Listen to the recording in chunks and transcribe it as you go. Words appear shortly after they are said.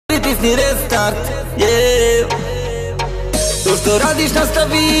ni restart, yeah. To što radiš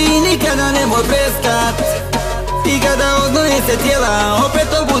nastavi, nikada nemoj prestat. I kada odnoje se tijela, opet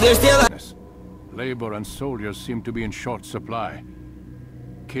to budeš tijela. Labor and soldiers seem to be in short supply.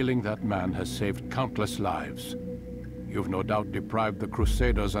 Killing that man has saved countless lives. You've no doubt deprived the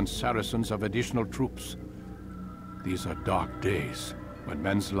Crusaders and Saracens of additional troops. These are dark days, when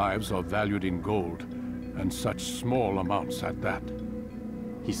men's lives are valued in gold, and such small amounts at that.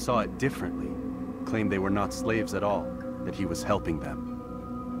 He saw it differently, claimed they were not slaves at all, that he was helping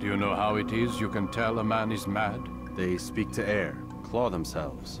them. Do you know how it is you can tell a man is mad? They speak to air, claw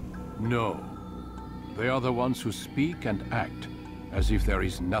themselves. No. They are the ones who speak and act as if there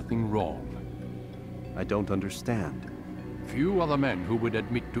is nothing wrong. I don't understand. Few are the men who would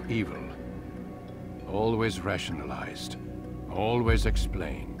admit to evil. Always rationalized. Always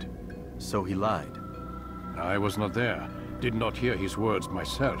explained. So he lied? I was not there. Did not hear his words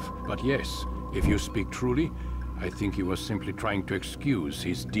myself. But yes, if you speak truly, I think he was simply trying to excuse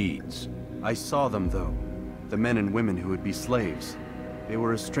his deeds. I saw them, though. The men and women who would be slaves. They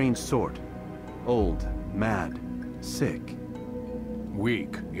were a strange sort. Old, mad, sick.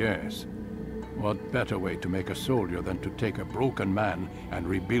 Weak, yes. What better way to make a soldier than to take a broken man and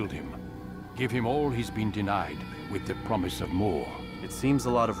rebuild him? Give him all he's been denied, with the promise of more. It seems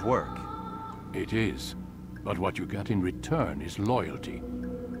a lot of work. It is. But what you get in return is loyalty.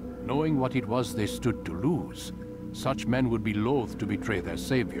 Knowing what it was they stood to lose, such men would be loath to betray their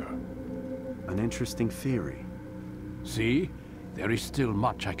savior. An interesting theory. See? There is still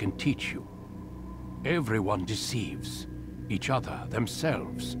much I can teach you. Everyone deceives. Each other,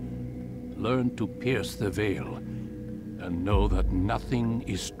 themselves. Learn to pierce the veil, and know that nothing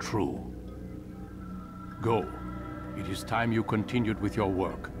is true. Go. It is time you continued with your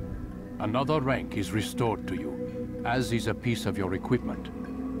work. Another rank is restored to you, as is a piece of your equipment.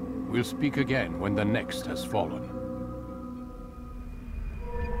 We'll speak again when the next has fallen.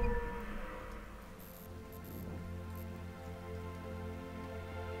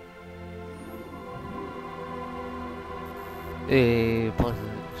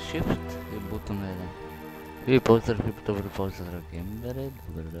 Shift i button 1. I pozdrav gamere,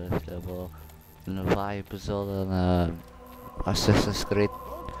 dobrodošli v nova epizoda na Assassin's Creed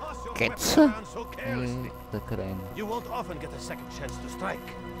Kids. Da krenemo. You won't often get a second chance to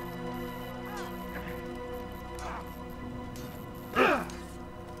strike.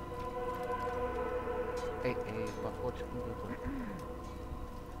 Ej, pa hočem da to.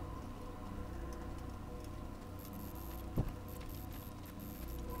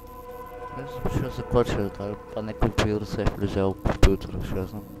 Ne znam što se počeo, pa neko virus je ležao u kompjuteru, što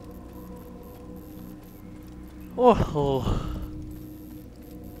znam.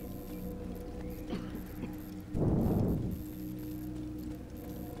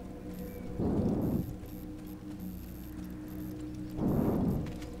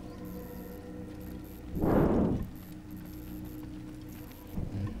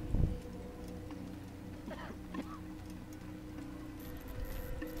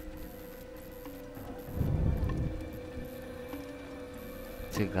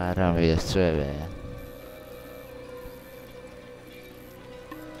 Cigara mi je sve, be.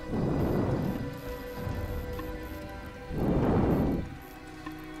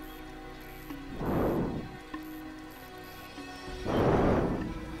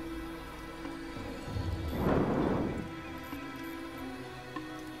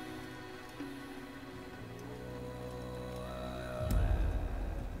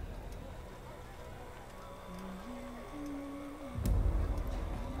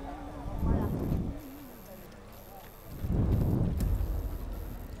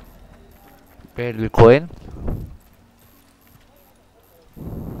 El coin.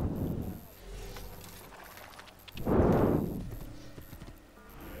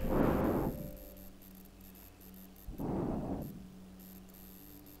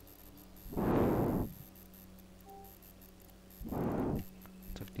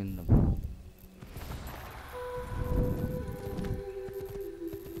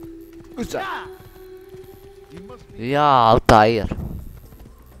 Ja, Altair.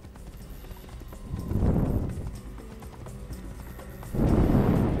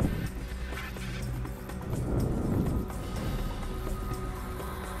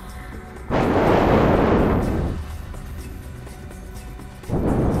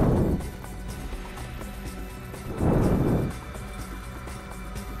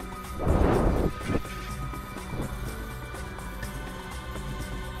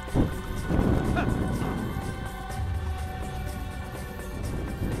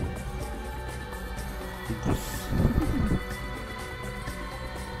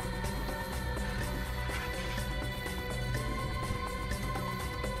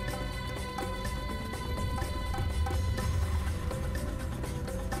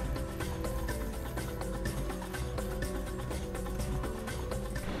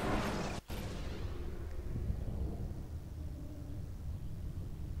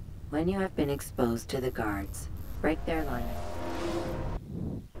 when you have been exposed to the guards. Break their line.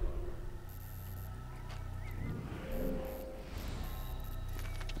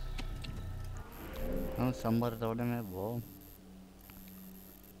 Sambar dole में वो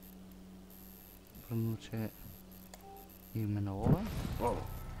muझे ये मैंने होगा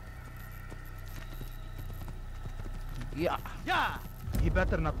Yeah! He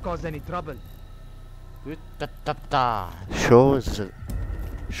better not cause any trouble.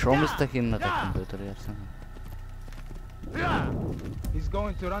 Show me taking на компютер ясно. He's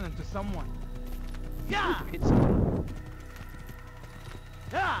going to run into someone. Yeah!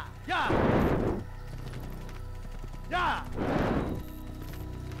 Yeah! Yeah! Yeah!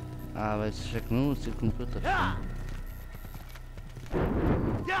 Vai se checnou esse computador. Yeah!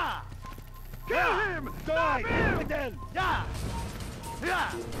 Yeah! Kill him! Die! Then! Yeah!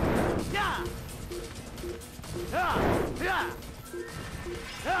 Yeah! Yeah! Yeah! Yeah!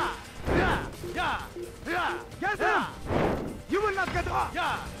 Yeah! Yeah! Yeah! Yeah! Get him! You will not get off!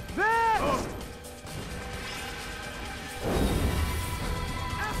 Yeah! There!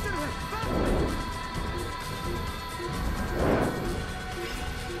 After him!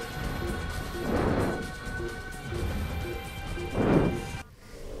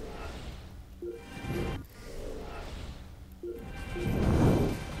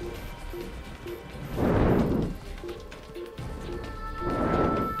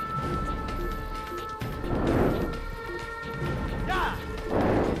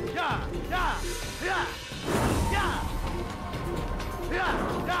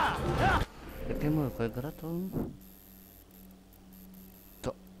 Quel grato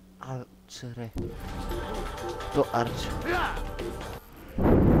to arcere to arce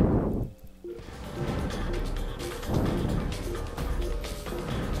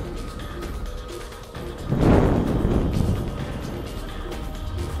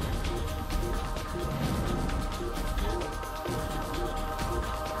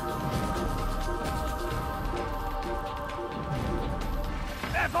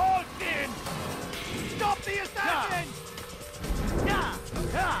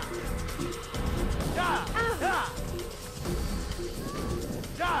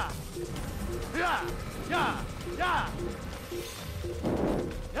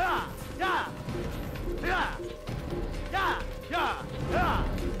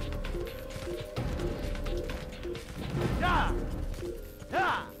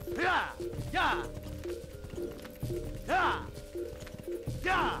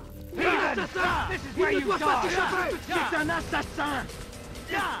This is where you die! C'est un assassin!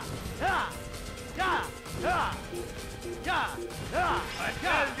 I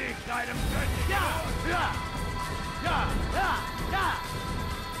tell these items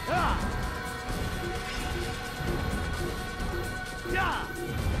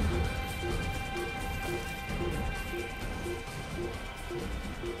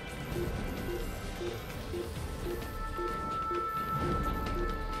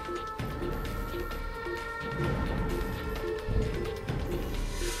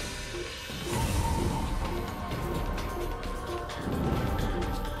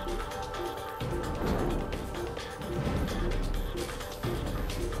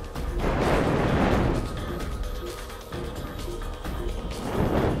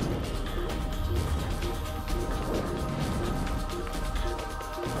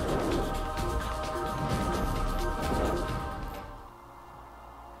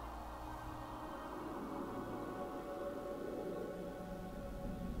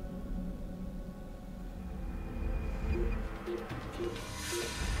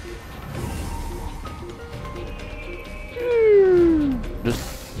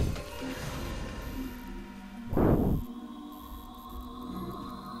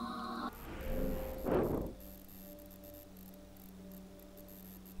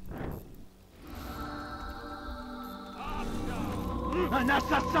Un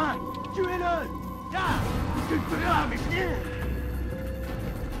assassin! Tuez-le! Tu ne peux pas m'échapper!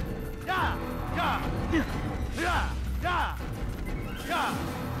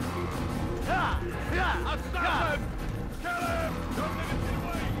 Assassin! Kill him! Don't let him get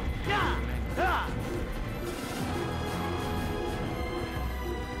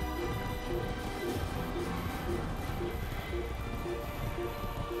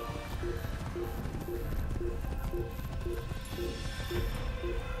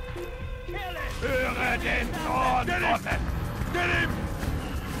away! Get him!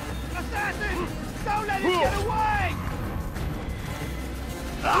 Assassin! Don't let him get away!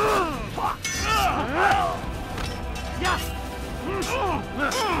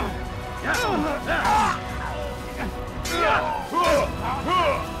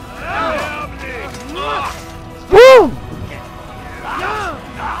 Woo!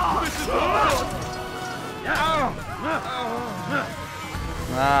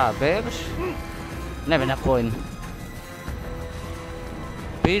 Bebes? Ne bine coin.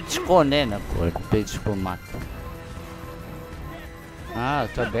 Bitch con nena coin, bitch con mat.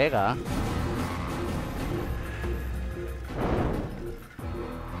 To bega.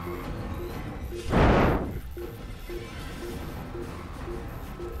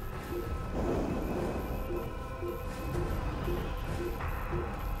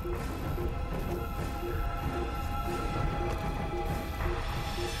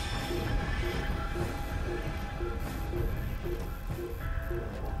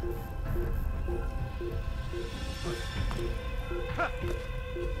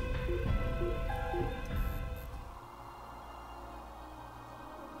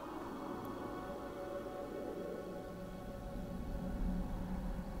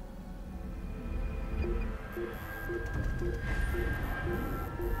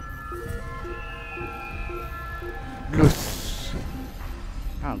 Loose.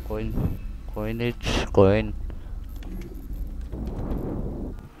 Coinage.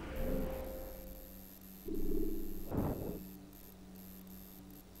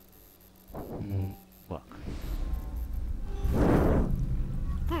 Fuck.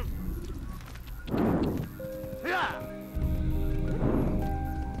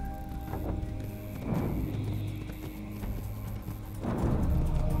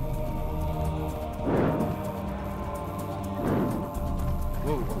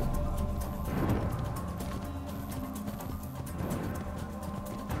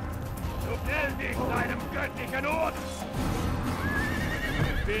 Stell dich deinem göttlichen Ort!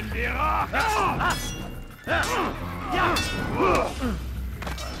 Bin die Rache!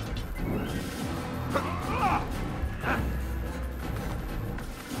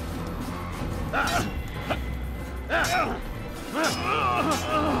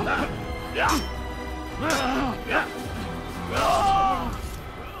 Ja!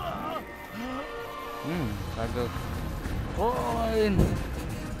 Agak coin.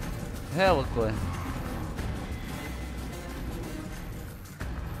 Hell coin.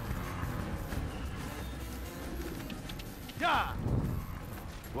 Ja!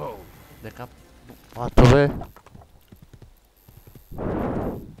 Wow. Dekat foto be.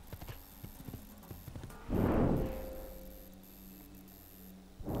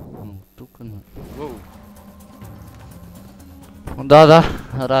 Tu când... Wow. Da,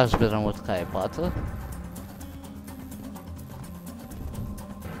 razbieram od kaj je pata.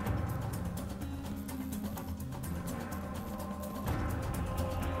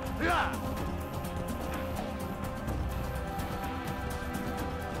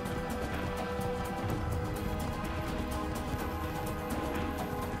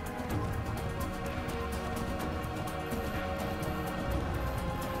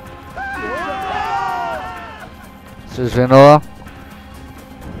 Se zvenova.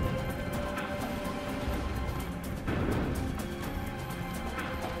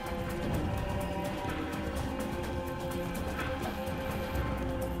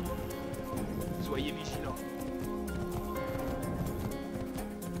 Soyez vigilants.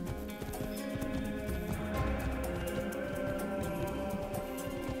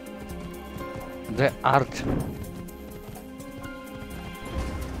 The art.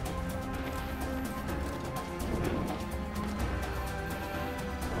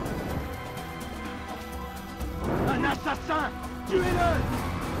 Un assassin! Tuez-le!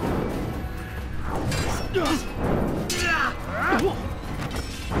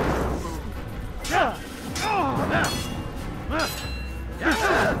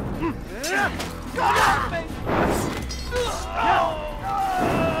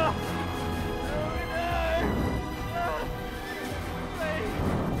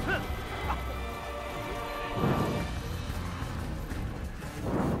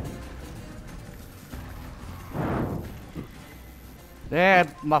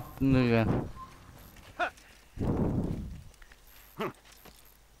 Map nu.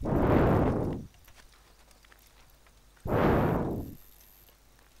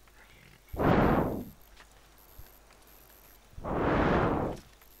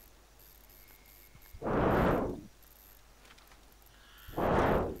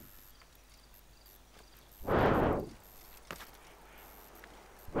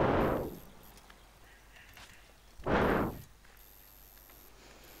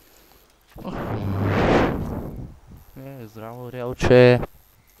 Zdravo, rjavče.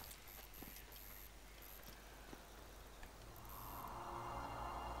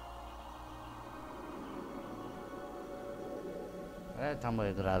 Está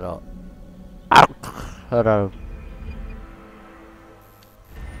muy raro. Raro.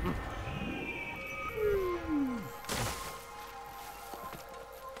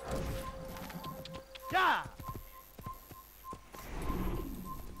 Yeah!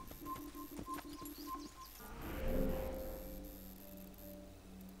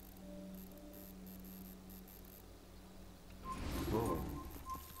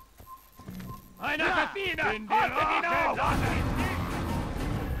 Eine Kabine! Haltet ihn auf!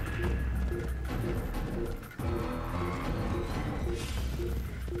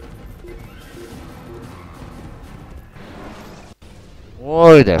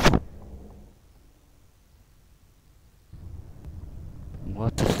 Oi there.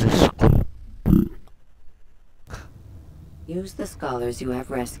 What is this? Use the scholars you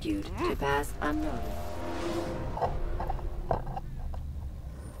have rescued to pass unnoticed.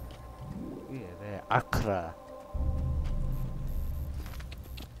 Yeah, Accra.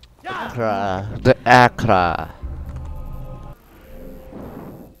 Accra. The Accra.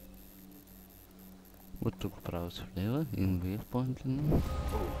 Moet ik trouwens verleeuwen in weerpointen?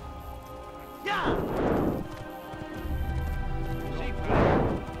 Ja!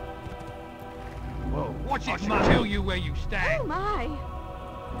 Whoa, watch it, man! Kill you where you stand! Oh my!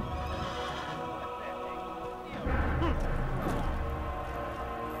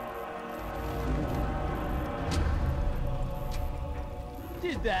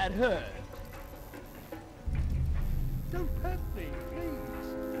 Did that hurt? Don't hurt me, please!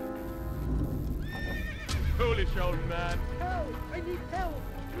 Foolish old man! Help! I need help!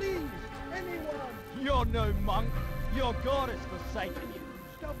 Please! Anyone! You're no monk! Your god has forsaken you!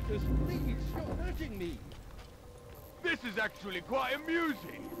 Stop this, please! You're hurting me! This is actually quite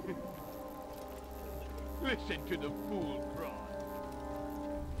amusing! Listen to the fool cry!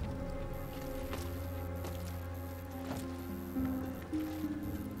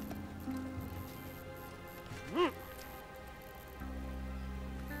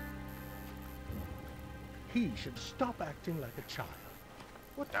 He should stop acting like a child.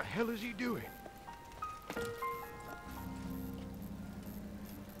 What the hell is he doing?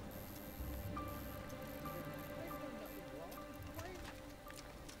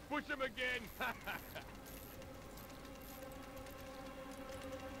 Push him again!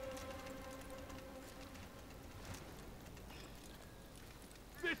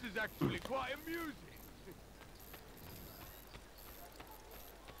 This is actually quite amusing!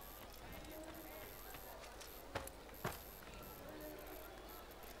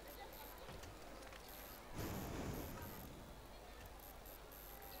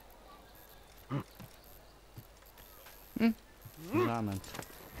 Ramen.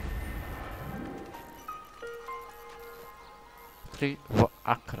 3 voor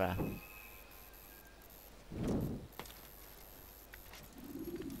Accra.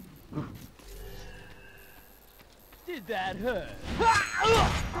 Did that hurt?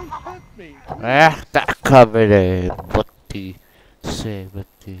 Don't hurt me! Echt, daar kan weer 40, 70.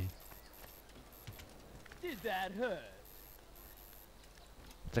 Did that hurt?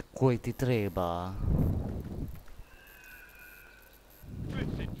 Se cui ti treba.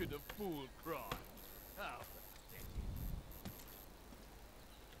 Listen to the fool cry. How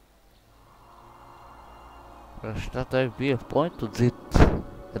pathetic. Staat hij weer point tot dit.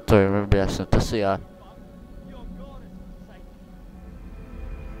 Het is weer best tussen ja. Your god is forsaken.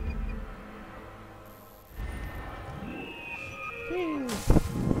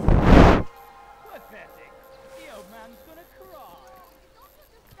 Pathetic. The old man's gonna cry.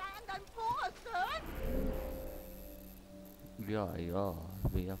 Ja,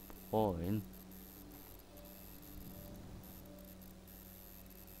 weer point.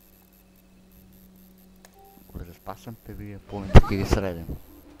 Pues pasan per via point che Israele.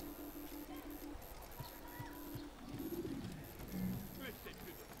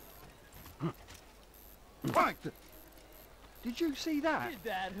 Right! Did you see that? Did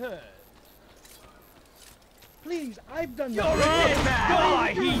that hurt? Please, I've done You're nothing. a dead man!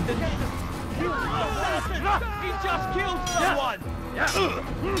 Die, heathen! He just killed someone!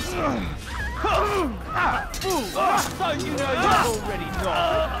 So you know you've already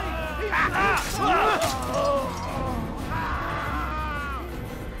died!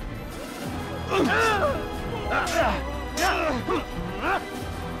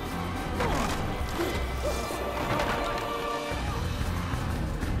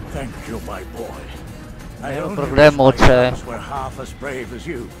 Thank you, my boy. I No only problemo, wish my c'è. sons were half as brave as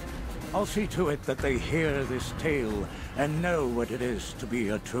you. I'll see to it that they hear this tale and know what it is to be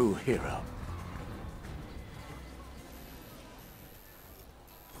a true hero.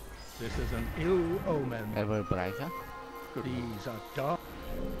 This is an ill omen. Hebben we bereiken? These are dark.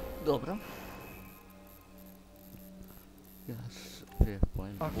 Dobro. Yes,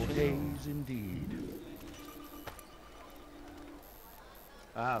 point. Dark days indeed.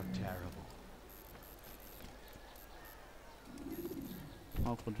 How terrible.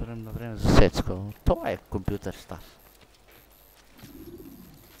 Малко от време на време засецка. Това е компютър стар.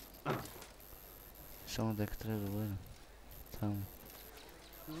 Само дека трябва да бъде там.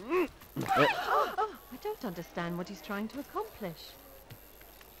 I don't understand what he's trying to accomplish.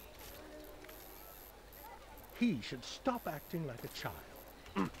 He should stop acting like a child.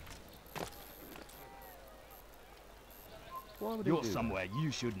 Why would he You're do somewhere you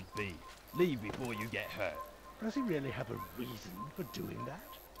shouldn't be. Leave before you get hurt. that? Does he really have a reason for doing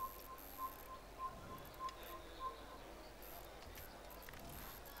that?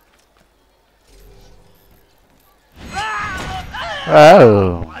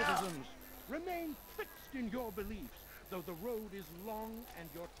 Oh! Citizens, remain fixed in your beliefs, though the road is long and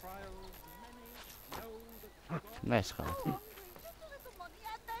your trials many. Know that God Nice guy. Just a little money,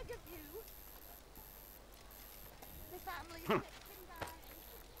 I beg of you. The family's sick and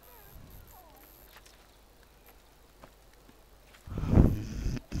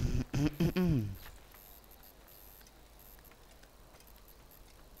dying.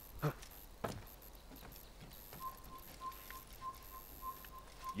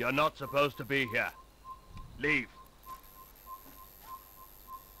 You're not supposed to be here. Leave.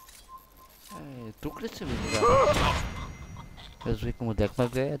 Тук ли си ви друга? Аз викам, отдек ме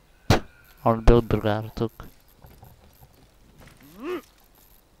гледат. Он бил другар тук.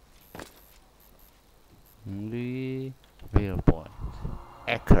 И... Viewpoint.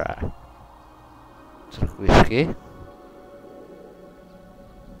 Екра. Църквишки.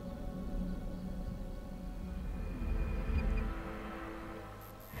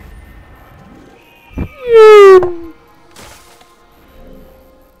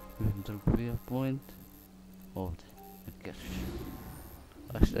 Друг viewpoint. Ovdje, na keš.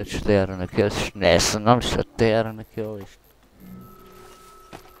 A šta ću tera na keš? Ne znam šta tera na keš.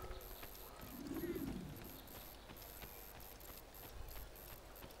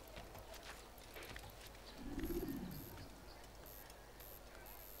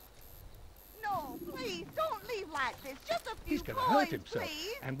 No, please, don't leave like this. Just a few He's going to coins, hurt himself,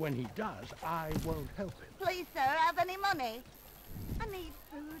 please. and when he does, I won't help him. Please, sir, have any money? I need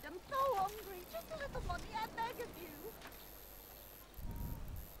food. I'm so hungry. Just a little money, I beg of you.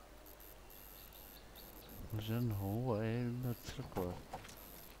 Zijn hoe in het record.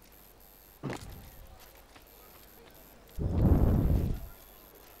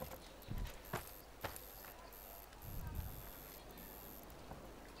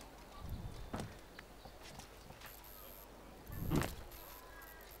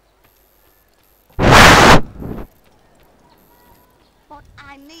 But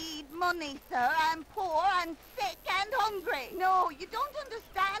I need money, sir. I'm poor and sick and hungry. No, you don't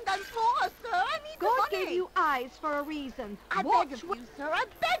understand. I'm poor, sir. I need the God money. gave you eyes for a reason. I Watch beg of you, sir. I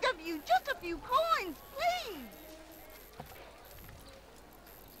beg of you. Just a few coins, please.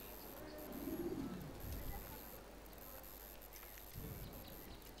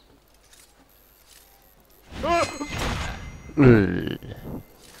 I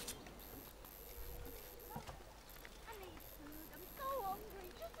need food. I'm so hungry.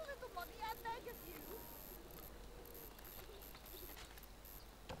 Just a little money. I beg of you.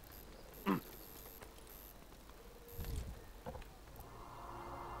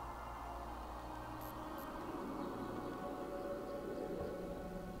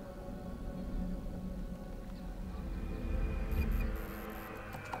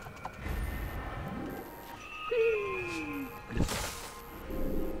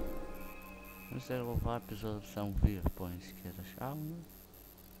 Is er wel vaak episodes staan viewpoints keren samen?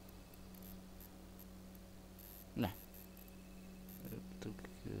 Nee. Toen ik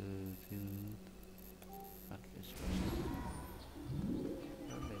die... Maak je eens vast.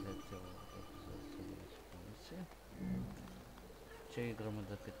 Dan ben je zo episode. Check грамма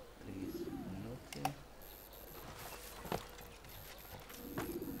да 30 минути.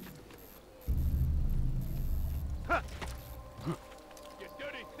 You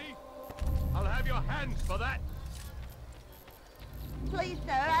dirty thief! I'll have your hands for that! Please,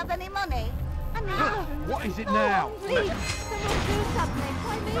 sir, have any money? I need What is it now? Please, someone do something. I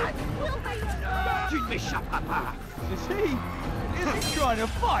need... Will they... Give me shut up! Is he? Is he trying to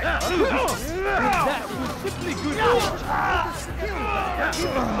fight? That was simply good.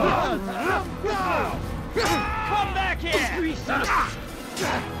 Come back here!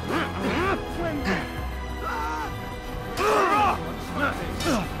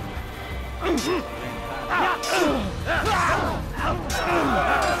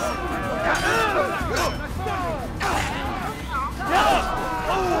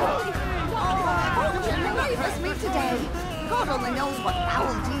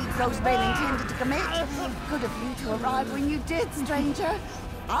 Rosevale intended to commit. Good of you to arrive when you did, stranger.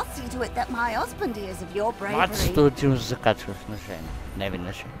 I'll see to it that my husband hears of your bravery. Macie tu już zakачиваешь отношения. Не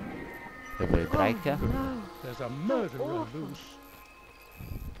видиш. Какой трайка. There's a murderer loose.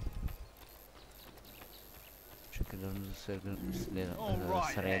 Čekaj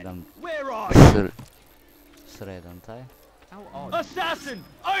da sredam taj. Assassin!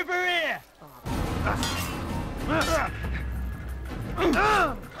 Over here!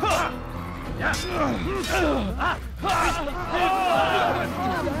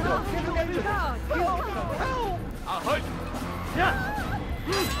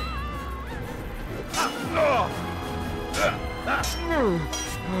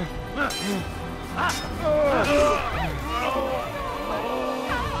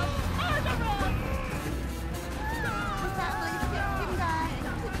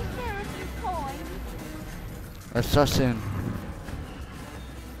 Assassin.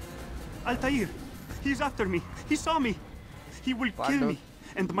 Altair! He's after me! He saw me! He will kill me!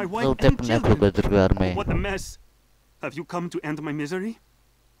 And my wife Não and tem nekoga druga armee. What a mess! Have you come to end my misery?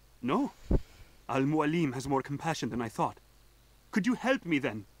 No? Al-Mualim has more compassion than I thought. Could you help me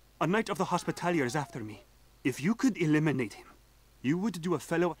then? A knight of the Hospitalier is after me. If you could eliminate him, you would do a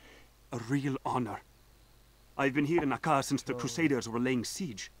fellow a real honor. I've been here in Akka since the Crusaders were laying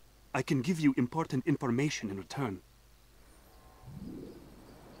siege. I can give you important information in return.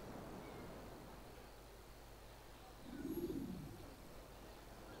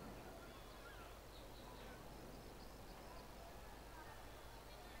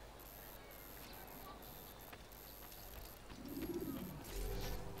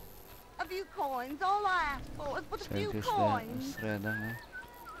 A few coins, all I ask for is but a few coins. Sredam.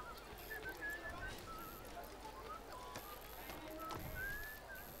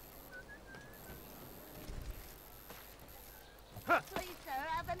 Please, sir,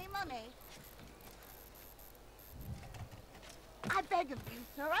 have any money? I beg of you,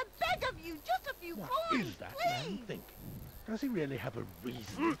 sir, I beg of you, just a few coins, Is that please. man thinking? Does he really have a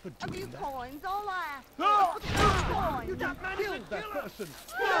reason for A few doing that? coins, all I ask for is but a few coins. You don't manage that person!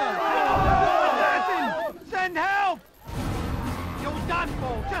 Send help! You're done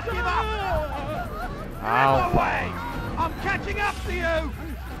for. Just give up. Ow. Get away! I'm catching up to you!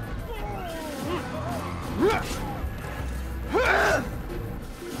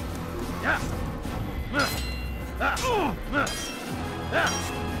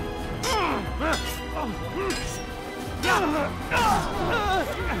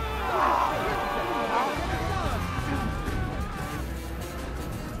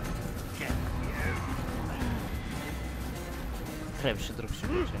 Треба ще друг ще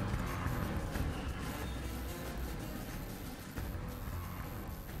включаємо.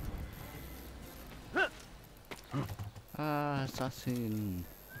 Assassin.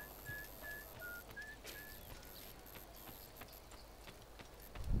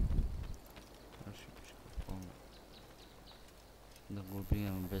 Да го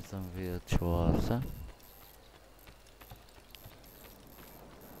убием без да видят чуварца.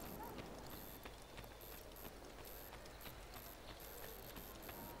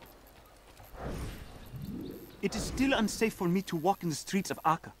 It is still unsafe for me to walk in the streets of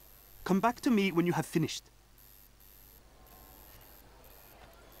Akka. Come back to me when you have finished.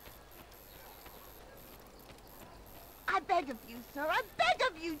 I beg of you, sir, I beg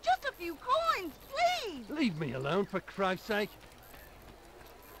of you, just a few coins, please. Leave me alone, for Christ's sake.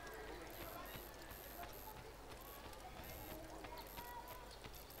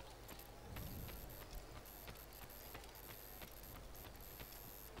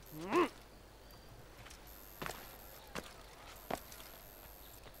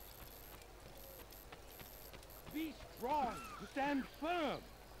 Be strong. Stand firm.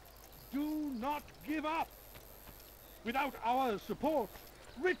 Do not give up. Without our support,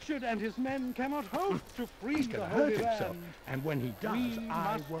 Richard and his men cannot hope to free He's the gonna Holy hurt himself, Land. and when he does, We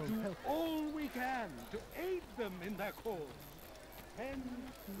I must won't do help. all we can to aid them in their cause.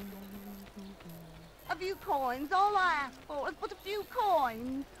 A few coins, all I ask for is but a few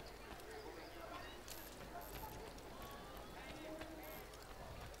coins.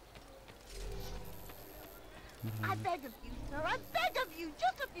 I beg of you, sir, I beg of you,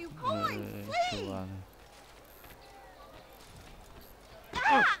 just a few coins, please.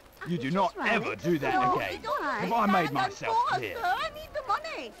 Ah! You do not ever do that No, again. you don't. Have I made Stand myself and clear? Sir, I need the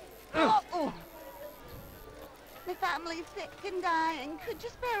money. Oh. My family's sick and dying. Could you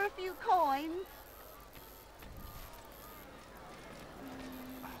spare a few coins?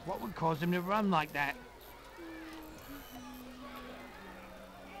 What would cause him to run like that?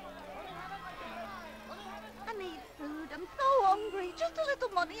 I need food. I'm so hungry. Just a little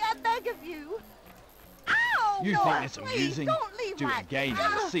money, I beg of you. Ow! You no, think it's please, amusing? Don't leave Do it my again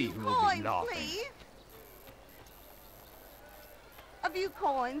and you'll see who will be coins, laughing. Please. A few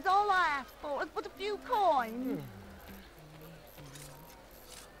coins, all I ask for is but a few coins.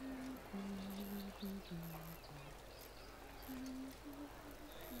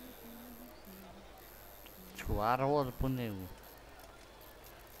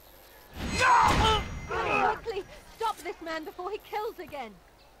 Quickly, stop this man before he kills again.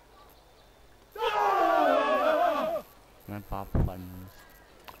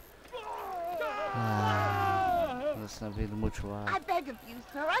 I beg of you,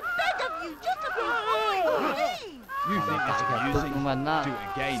 sir. I beg of you. Just a few coins, please. You think it's amusing? Do it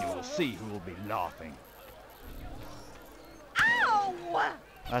again and we'll see who will be laughing. Ow!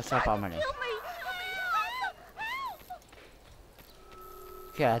 Kill me.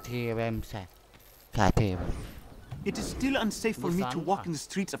 It is still unsafe for me to walk in the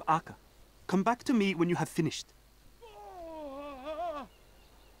streets of Akka. Come back to me when you have finished.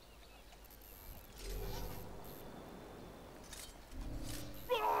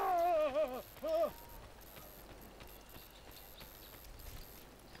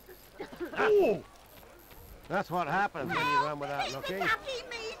 Ooh! That's what happens when you run without looking. Attacking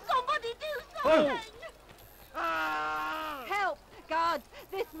me! Somebody do something! Help! Guards!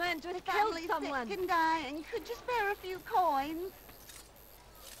 This man just killed someone! Sick and dying. Could you spare a few coins?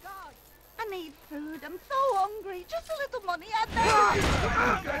 God, I need food. I'm so hungry. Just a little money, I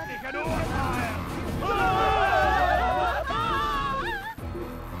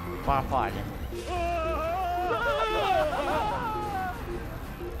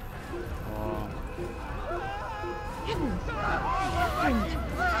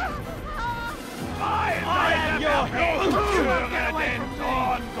I am your head! Get away from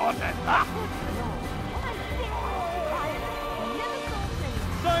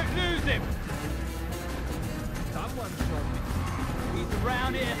Don't lose him! Someone saw me. He's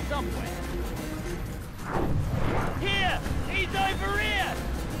around here somewhere. Here! He's over here!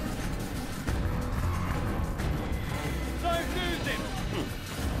 Don't lose him!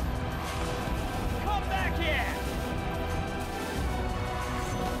 Come back here!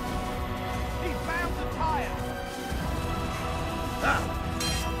 He's bound to tire!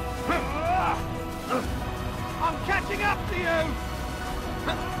 I'm catching up to you!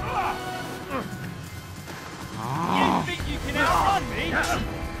 You think you can outrun me?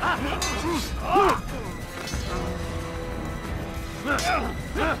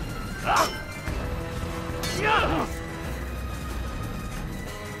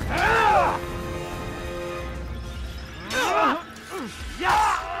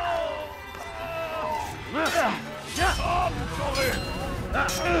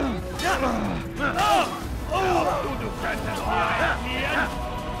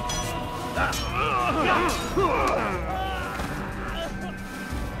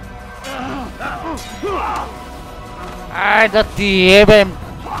 Ai da tía em.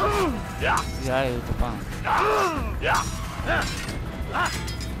 Dạ yêu tụi bạn.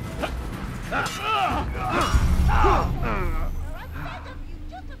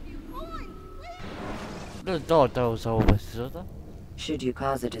 Should you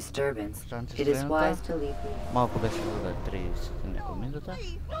cause a disturbance, it is wise to leave me. Малко беше да 30 няколко минута.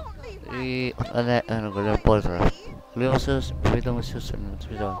 И не го поздрав. Гледам се, видимо се следното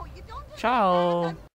видео. Чао!